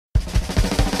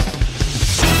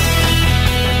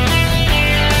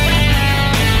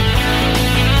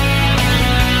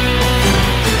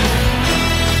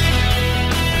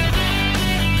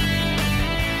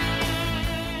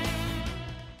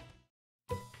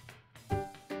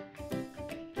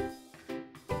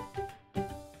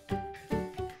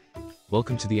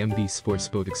Welcome to the MB Sports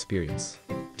Boat Experience.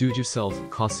 Do-it-yourself,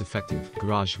 cost-effective,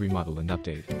 garage remodel and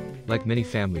update. Like many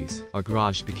families, our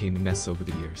garage became a mess over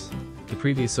the years. The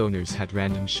previous owners had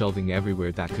random shelving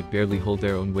everywhere that could barely hold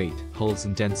their own weight, holes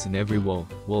and dents in every wall,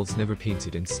 walls never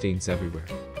painted and stains everywhere.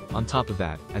 On top of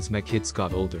that, as my kids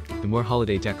got older, the more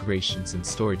holiday decorations and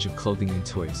storage of clothing and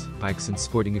toys, bikes and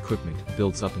sporting equipment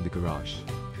builds up in the garage.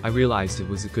 I realized it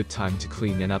was a good time to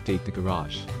clean and update the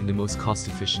garage in the most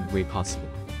cost-efficient way possible.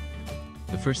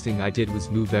 The first thing I did was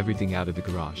move everything out of the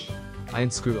garage. I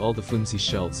unscrewed all the flimsy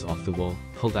shelves off the wall,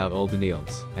 pulled out all the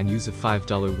nails, and used a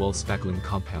 $5 wall spackling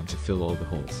compound to fill all the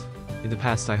holes. In the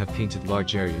past I have painted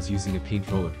large areas using a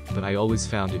paint roller, but I always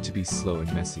found it to be slow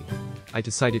and messy. I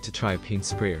decided to try a paint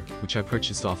sprayer, which I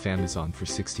purchased off Amazon for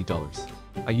 $60.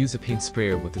 I use a paint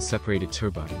sprayer with a separated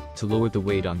turbine to lower the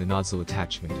weight on the nozzle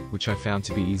attachment, which I found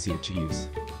to be easier to use.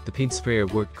 The paint sprayer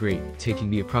worked great, taking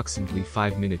me approximately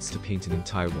 5 minutes to paint an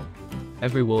entire wall.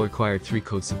 Every wall required 3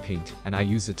 coats of paint, and I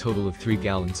used a total of 3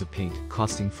 gallons of paint,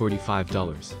 costing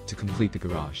 $45 to complete the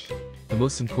garage. The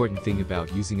most important thing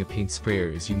about using a paint sprayer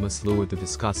is you must lower the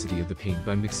viscosity of the paint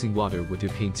by mixing water with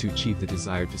your paint to achieve the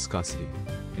desired viscosity.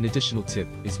 An additional tip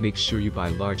is make sure you buy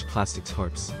large plastic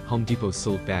tarps. Home Depot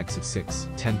sold bags of 6,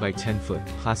 10 by 10 foot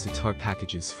plastic tarp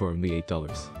packages for only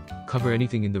 $8. Cover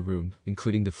anything in the room,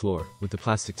 including the floor, with the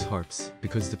plastic tarps,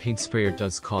 because the paint sprayer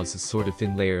does cause a sort of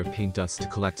thin layer of paint dust to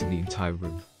collect in the entire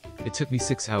room. It took me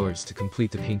 6 hours to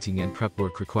complete the painting and prep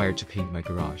work required to paint my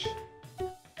garage.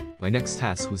 My next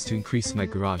task was to increase my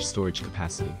garage storage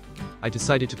capacity. I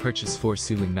decided to purchase 4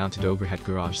 ceiling-mounted overhead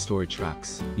garage storage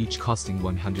racks, each costing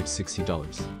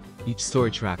 $160. Each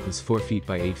storage rack was 4 feet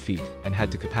by 8 feet, and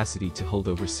had the capacity to hold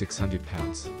over 600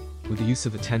 pounds. With the use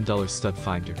of a $10 stud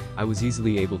finder, I was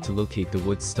easily able to locate the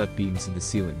wood stud beams in the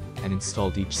ceiling, and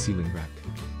installed each ceiling rack.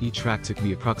 Each rack took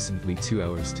me approximately 2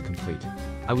 hours to complete.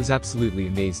 I was absolutely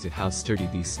amazed at how sturdy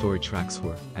these storage racks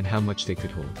were, and how much they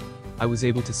could hold. I was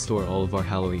able to store all of our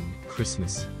Halloween,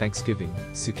 Christmas, Thanksgiving,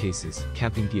 suitcases,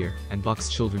 camping gear, and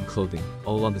boxed children clothing,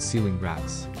 all on the ceiling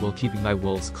racks, while keeping my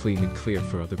walls clean and clear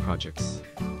for other projects.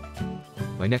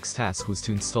 My next task was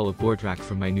to install a board rack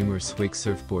for my numerous wake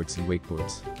surfboards and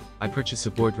wakeboards. I purchased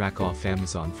a board rack off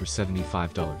Amazon for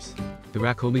 $75. The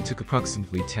rack only took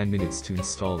approximately 10 minutes to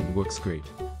install and works great.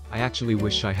 I actually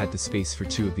wish I had the space for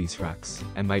 2 of these racks,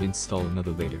 and might install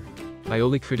another later. My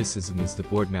only criticism is the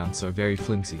board mounts are very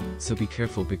flimsy, so be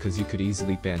careful because you could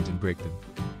easily bend and break them.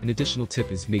 An additional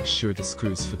tip is make sure the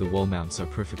screws for the wall mounts are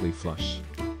perfectly flush.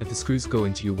 If the screws go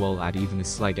into your wall at even a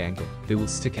slight angle, they will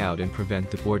stick out and prevent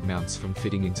the board mounts from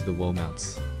fitting into the wall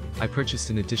mounts. I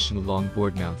purchased an additional long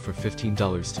board mount for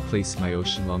 $15 to place my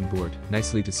ocean longboard,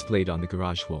 nicely displayed on the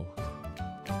garage wall.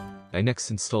 I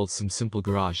next installed some simple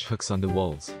garage hooks on the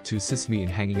walls to assist me in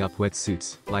hanging up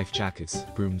wetsuits, life jackets,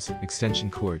 brooms,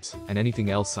 extension cords, and anything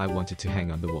else I wanted to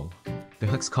hang on the wall. The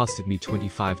hooks costed me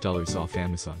 $25 off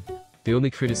Amazon. The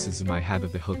only criticism I have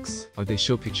of the hooks are they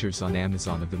show pictures on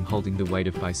Amazon of them holding the weight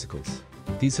of bicycles.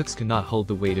 These hooks cannot hold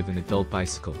the weight of an adult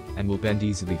bicycle and will bend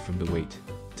easily from the weight.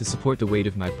 To support the weight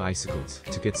of my bicycles,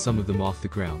 to get some of them off the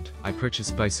ground, I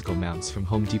purchased bicycle mounts from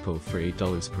Home Depot for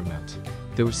 $8 per mount.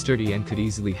 They were sturdy and could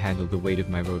easily handle the weight of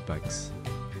my road bikes.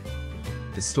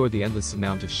 To store the endless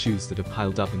amount of shoes that have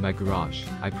piled up in my garage,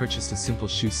 I purchased a simple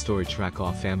shoe storage rack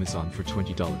off Amazon for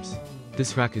 $20.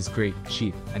 This rack is great,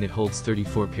 cheap, and it holds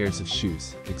 34 pairs of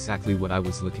shoes, exactly what I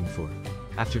was looking for.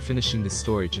 After finishing the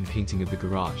storage and painting of the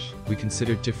garage, we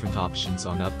considered different options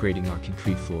on upgrading our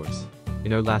concrete floors.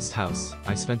 In our last house,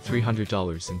 I spent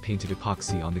 $300 and painted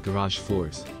epoxy on the garage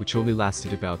floors, which only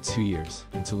lasted about 2 years,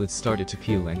 until it started to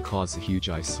peel and cause a huge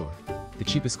eyesore. The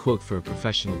cheapest quote for a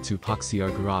professional to epoxy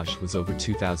our garage was over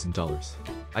 $2,000.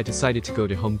 I decided to go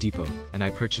to Home Depot, and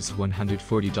I purchased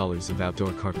 $140 of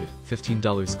outdoor carpet,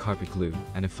 $15 carpet glue,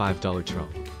 and a $5 trowel.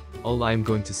 All I am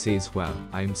going to say is wow,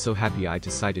 I am so happy I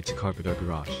decided to carpet our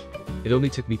garage. It only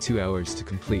took me 2 hours to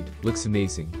complete, looks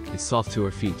amazing, it's soft to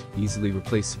our feet, easily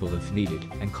replaceable if needed,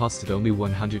 and costed only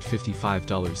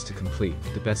 $155 to complete,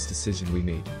 the best decision we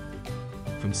made.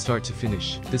 From start to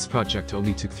finish, this project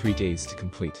only took 3 days to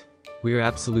complete. We are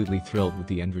absolutely thrilled with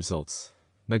the end results.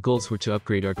 My goals were to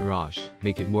upgrade our garage,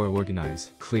 make it more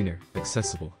organized, cleaner,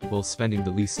 accessible, while spending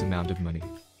the least amount of money.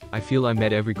 I feel I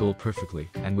met every goal perfectly,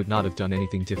 and would not have done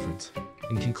anything different.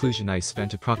 In conclusion, I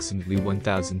spent approximately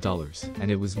 $1,000, and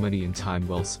it was money and time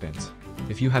well spent.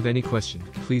 If you have any question,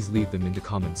 please leave them in the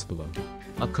comments below.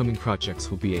 Upcoming projects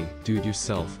will be a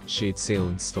do-it-yourself shade sail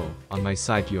install on my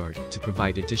side yard to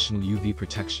provide additional UV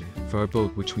protection for our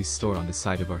boat, which we store on the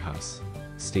side of our house.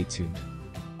 Stay tuned.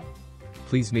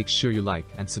 Please make sure you like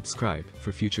and subscribe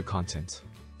for future content.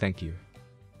 Thank you.